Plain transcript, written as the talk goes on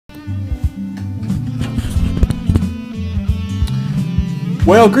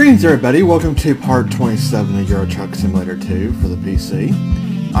Well, greetings everybody. Welcome to part 27 of Euro Truck Simulator 2 for the PC.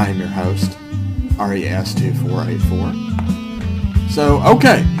 I am your host, RES2484. So,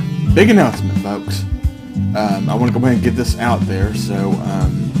 okay, big announcement, folks. I want to go ahead and get this out there so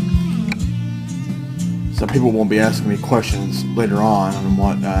people won't be asking me questions later on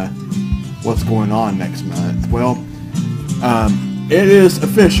what's going on next month. Well, it is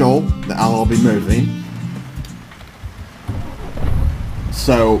official that I'll be moving.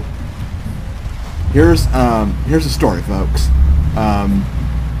 So here's the story, folks. The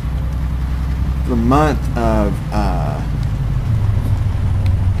month of a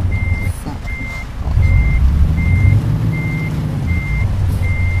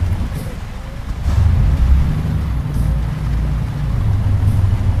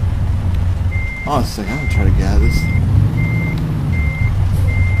second, I'm gonna try to get this.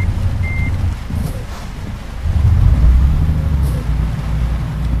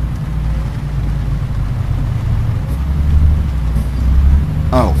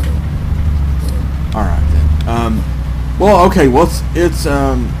 Oh. Alright then. Well, okay, well, it's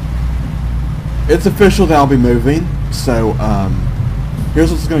official that I'll be moving, so,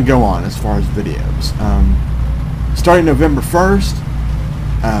 here's what's going to go on as far as videos. Starting November 1st,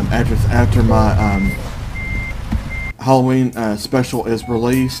 after my, Halloween, special is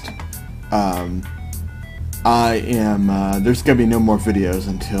released, there's going to be no more videos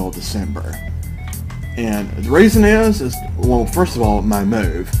until December. And the reason is, well, first of all, my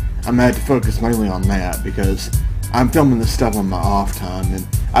move. I'm going to have to focus mainly on that because I'm filming this stuff on my off time, and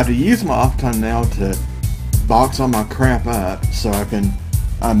I have to use my off time now to box all my crap up so I can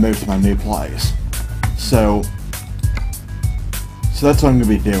move to my new place. So that's what I'm going to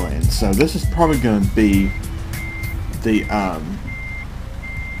be doing. So this is probably going to be the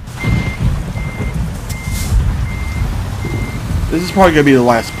this is probably going to be the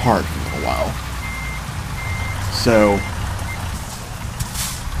last part for a while. So,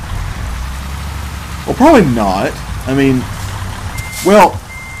 well, probably not. I mean, well,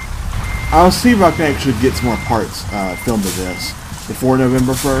 I'll see if I can actually get some more parts filmed of this before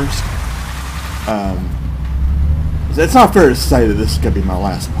November 1st. It's not fair to say that this is going to be my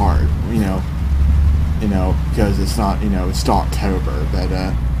last part, you know, because it's not, it's still October, but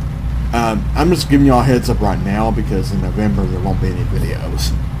I'm just giving y'all a heads up right now because in November there won't be any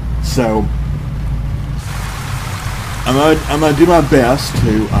videos. So I'm gonna do my best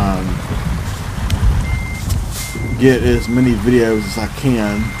to get as many videos as I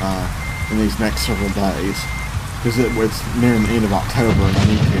can in these next several days, because it's nearing the end of October and I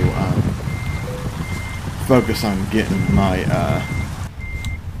need to focus on getting my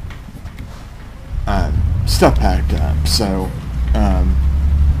stuff packed up. So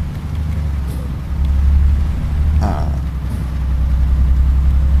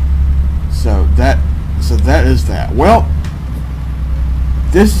So that is that. Well,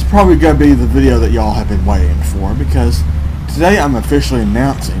 this is probably going to be the video that y'all have been waiting for, because today I'm officially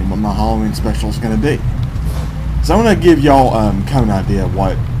announcing what my Halloween special is going to be. So I'm going to give y'all kind of an idea of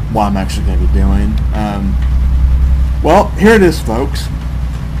what I'm actually going to be doing. Well, here it is, folks.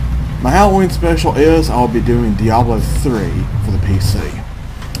 My Halloween special is I'll be doing Diablo 3 for the PC.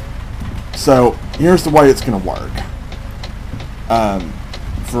 So here's the way it's going to work.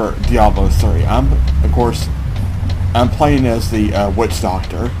 For Diablo 3, of course I'm playing as the Witch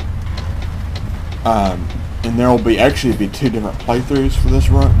Doctor, and there will be actually two different playthroughs for this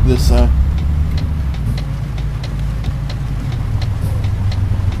run.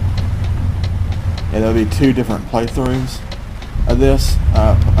 There'll be two different playthroughs of this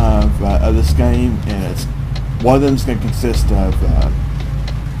game, and one of them is going to consist of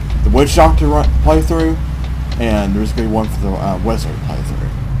the Witch Doctor playthrough, and there's going to be one for the Wizard playthrough.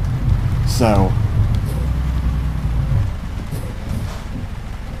 So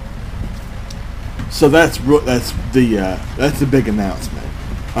that's the big announcement.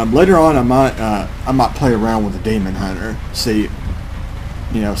 Later on, I might play around with the Demon Hunter, see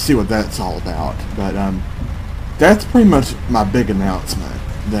what that's all about. But that's pretty much my big announcement.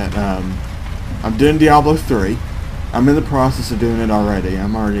 That I'm doing Diablo 3. I'm in the process of doing it already.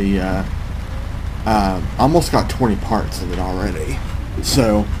 I'm already almost got 20 parts of it already.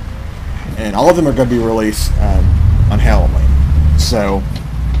 So, and all of them are going to be released on Halloween. So,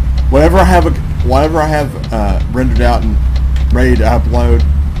 whatever I have rendered out and ready to upload,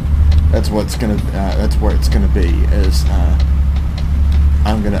 that's where it's gonna be.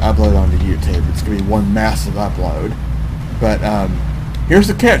 I'm gonna upload onto YouTube. It's gonna be one massive upload. But here's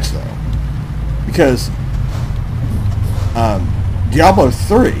the catch, though, because Diablo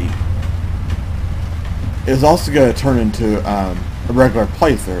 3 is also going to turn into, a regular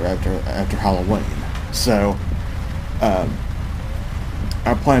playthrough after Halloween. So I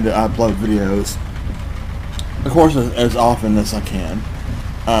plan to upload videos, of course, as often as I can.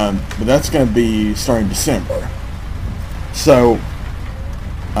 But that's going to be starting December. So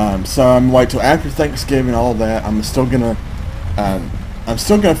I'm gonna wait till after Thanksgiving, all that. I'm still gonna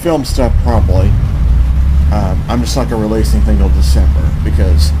film stuff probably. I'm just not gonna release anything till December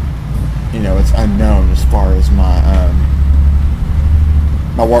because, you know, it's unknown as far as my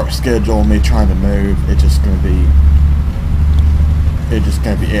my work schedule, me trying to move. It's just gonna be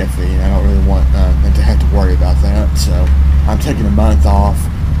iffy, and I don't really want to have to worry about that. So I'm taking a month off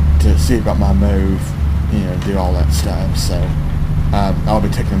to see about my move, you know, do all that stuff. So I'll be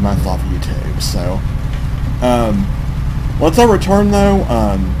taking a month off YouTube. So once I return, though,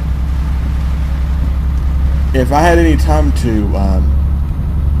 if I had any time to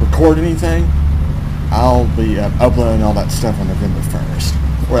record anything, I'll be uploading all that stuff on November 1st,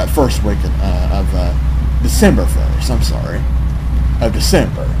 or that first week of December 1st. I'm sorry, of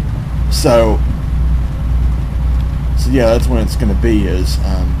December. So yeah, that's when it's going to be. Is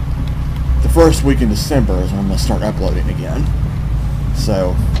the first week in December is when I'm going to start uploading again.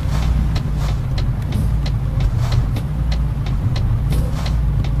 So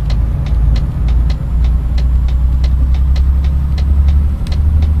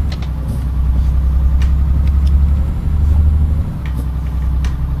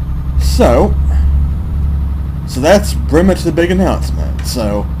that's pretty much the big announcement.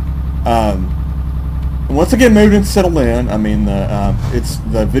 So once I get moved and settled in, I mean,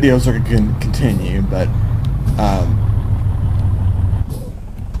 the videos are going to continue, but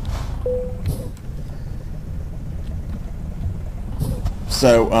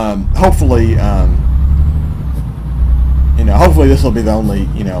hopefully, you know, hopefully this will be the only,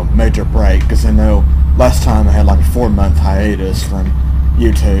 you know, major break, because I know last time I had like a 4-month hiatus from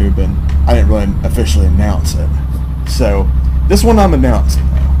YouTube, and I didn't really officially announce it. So this one I'm announcing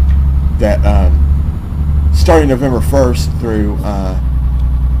now, that starting November 1st through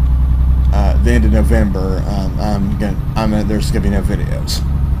the end of November, there's gonna be no videos.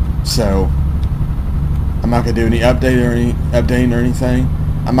 So I'm not gonna do any updating or anything.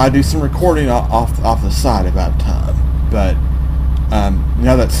 I might do some recording off the side if I have time, but none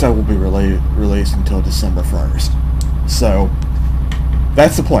of that stuff will be released until December 1st. So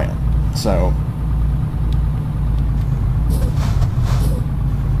that's the plan. So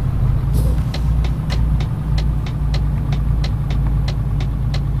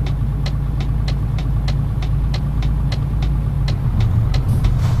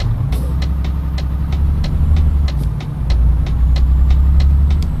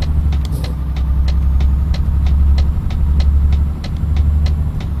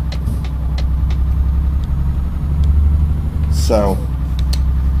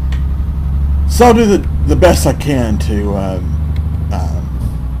I'll do the best I can to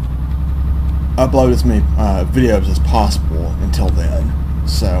upload as many videos as possible until then.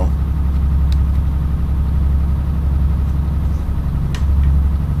 So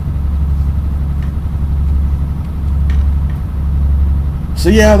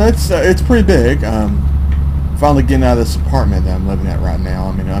yeah, that's it's pretty big. Finally getting out of this apartment that I'm living at right now.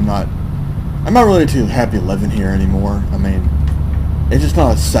 I mean, I'm not really too happy living here anymore. I mean, it's just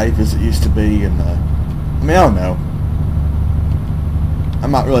not as safe as it used to be, and I mean, I don't know.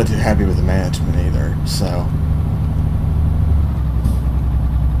 I'm not really too happy with the management either, so.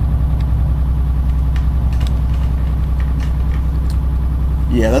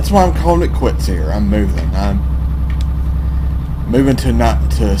 Yeah, that's why I'm calling it quits here. I'm moving. I'm moving to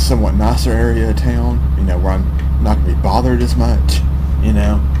a somewhat nicer area of town, you know, where I'm not going to be bothered as much, you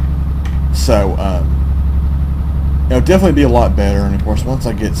know. So, it'll definitely be a lot better, and of course, once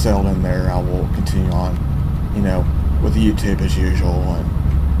I get settled in there, I will continue on, you know, with YouTube as usual,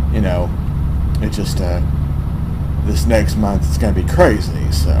 and, you know, it's just, this next month it's going to be crazy,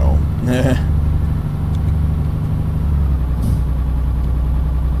 so,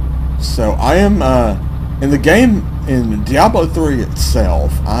 So, I am, in the game, in Diablo 3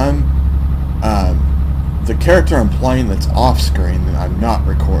 itself, I'm, the character I'm playing that's off-screen that I'm not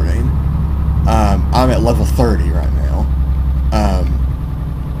recording, I'm at level 30 right now.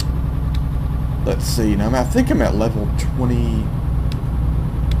 Let's see. Now, I think I'm at level 20,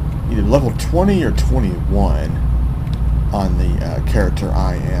 either level 20 or 21 on the character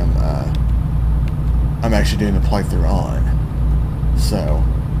I'm actually doing the playthrough on. So,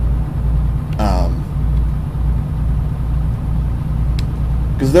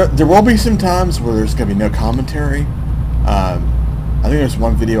 because there will be some times where there's going to be no commentary. I think there's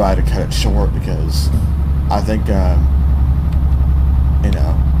one video I had to cut it short because I think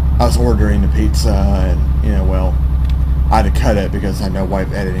I was ordering the pizza, and you know, well, I had to cut it because I had no way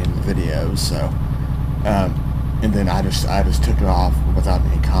of editing the videos. So, and then I just took it off without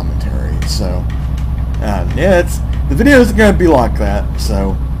any commentary. So, yeah, the video isn't going to be like that.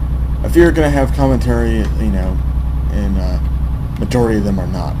 So, if you're going to have commentary, you know, and majority of them are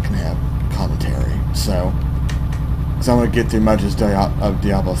not going to have commentary. So, because I'm going to get through much of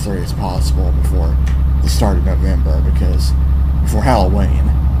Diablo 3 as possible before the start of November, because before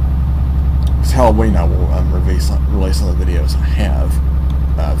Halloween. Because Halloween I will release some of the videos I have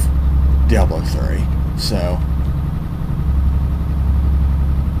of Diablo 3. So,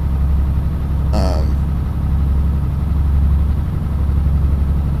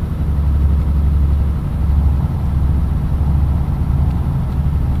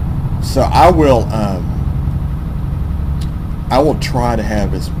 so I will try to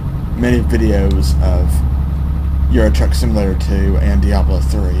have as many videos of Euro Truck Simulator 2 and Diablo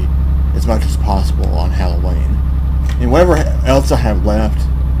 3 as much as possible on Halloween. And whatever else I have left,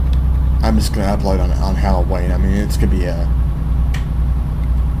 I'm just going to upload on Halloween. I mean, it's going to be a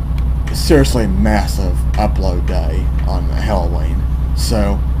seriously massive upload day on Halloween.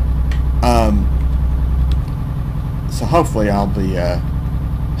 So, so hopefully I'll be,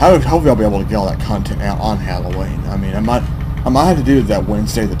 hopefully I'll be able to get all that content out on Halloween. I mean, I might have to do that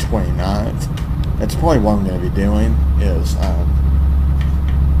Wednesday the 29th. That's probably what I'm going to be doing, is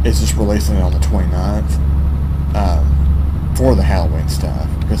just releasing it on the 29th for the Halloween stuff,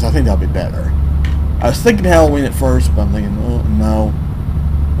 because I think that'll be better. I was thinking Halloween at first, but I'm thinking, well, no,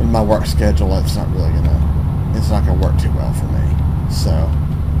 in my work schedule, it's not gonna work too well for me. So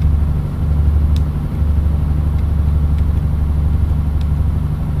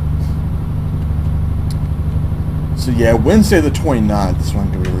yeah, Wednesday the 29th is when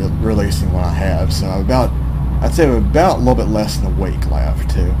I'm going to be releasing what I have. So I'd say about a little bit less than a week left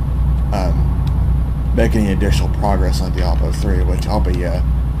to make any additional progress on Diablo 3, which I'll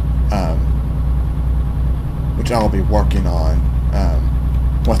be working on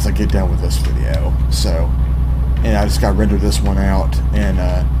once I get done with this video. So, and I just got to render this one out and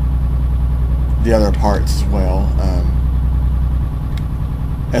the other parts as well.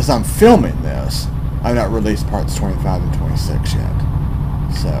 As I'm filming this, I've not released parts 25 and 26 yet.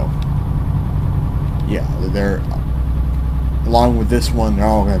 So, yeah, they're, along with this one, they're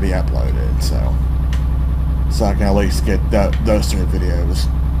all going to be uploaded. So I can at least get those three videos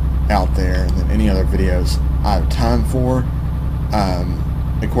out there, and then any other videos I have time for.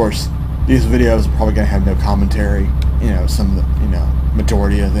 Of course, these videos are probably going to have no commentary. You know,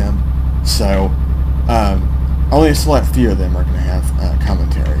 majority of them. So, only a select few of them are going to have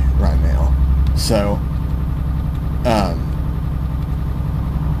commentary right now. So,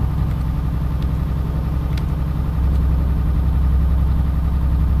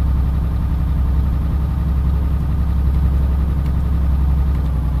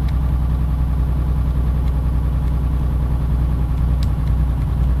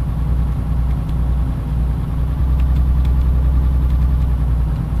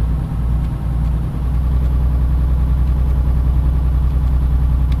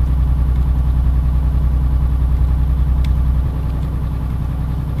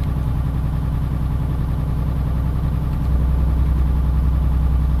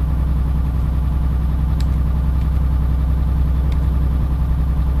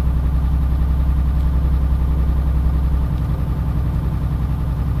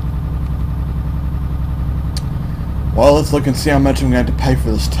 well, let's look and see how much I'm going to have to pay for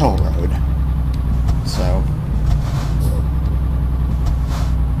this toll road.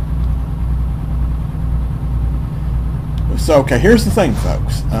 So okay, here's the thing,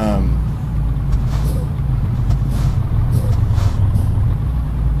 folks.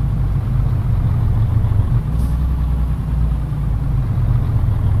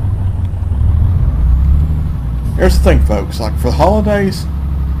 Here's the thing, folks. Like, for the holidays,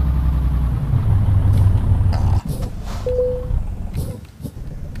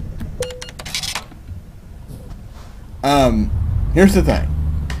 here's the thing.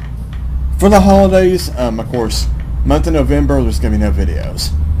 For the holidays, of course, month of November, there's going to be no videos.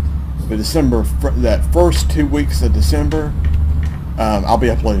 But December, that first 2 weeks of December, I'll be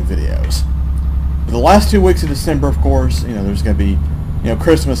uploading videos. But the last 2 weeks of December, of course, you know, there's going to be, you know,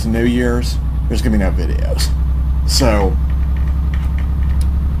 Christmas and New Year's, there's going to be no videos. So,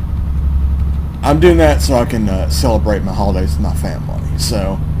 I'm doing that so I can celebrate my holidays with my family.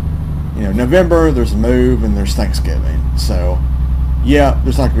 So, you know, November, there's a move and there's Thanksgiving. So, yeah,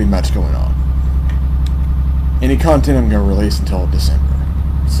 there's not going to be much going on. Any content I'm going to release until December.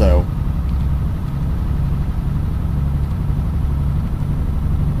 So,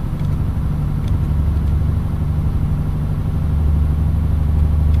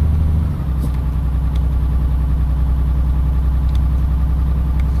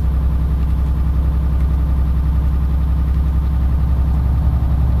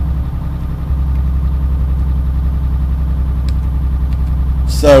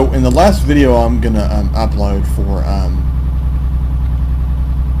 So in the last video I'm gonna upload for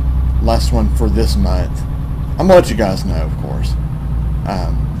last one for this month, I'm gonna let you guys know, of course.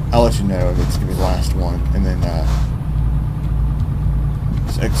 I'll let you know if it's gonna be the last one, and then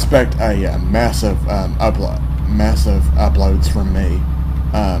expect a massive uploads from me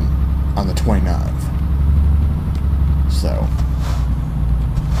on the 29th. So.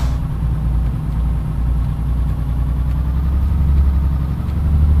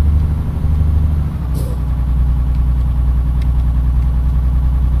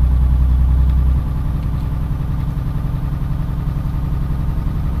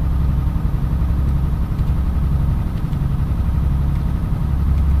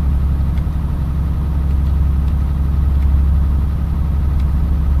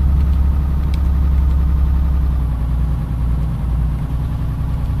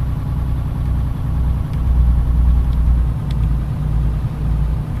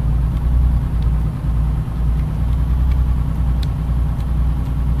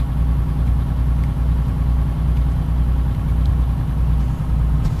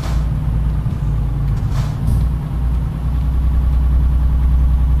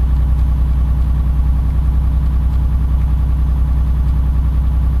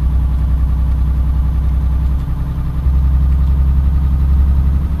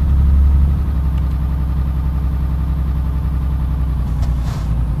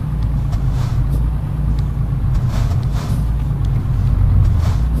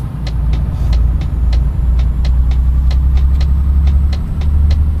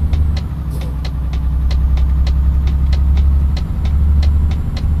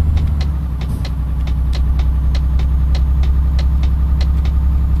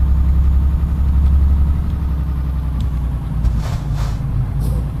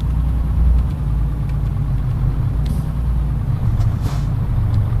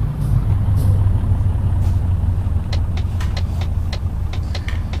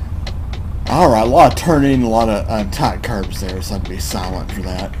 Alright, a lot of turning, a lot of tight curves there, so I'd be silent for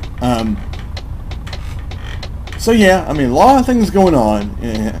that. So yeah, I mean, a lot of things going on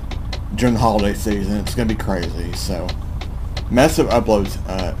during the holiday season. It's going to be crazy, so massive uploads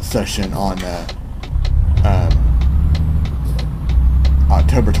session on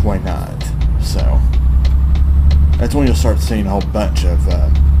October 29th, so that's when you'll start seeing a whole bunch of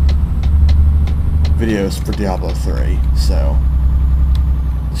videos for Diablo 3, so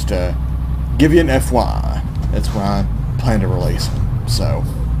just to give you an FYI, that's when I plan to release them, so.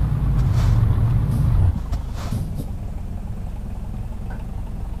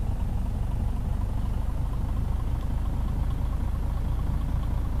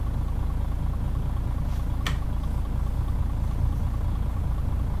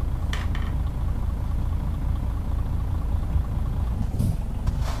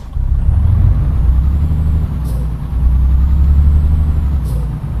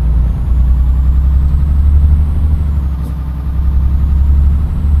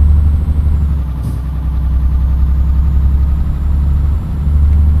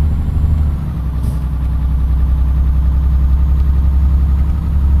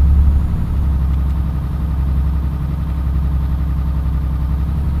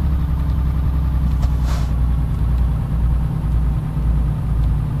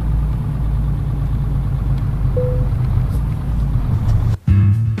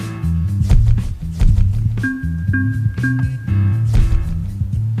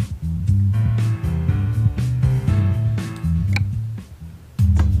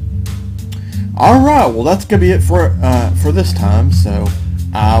 Alright, well that's going to be it for this time, so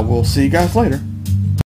I will see you guys later.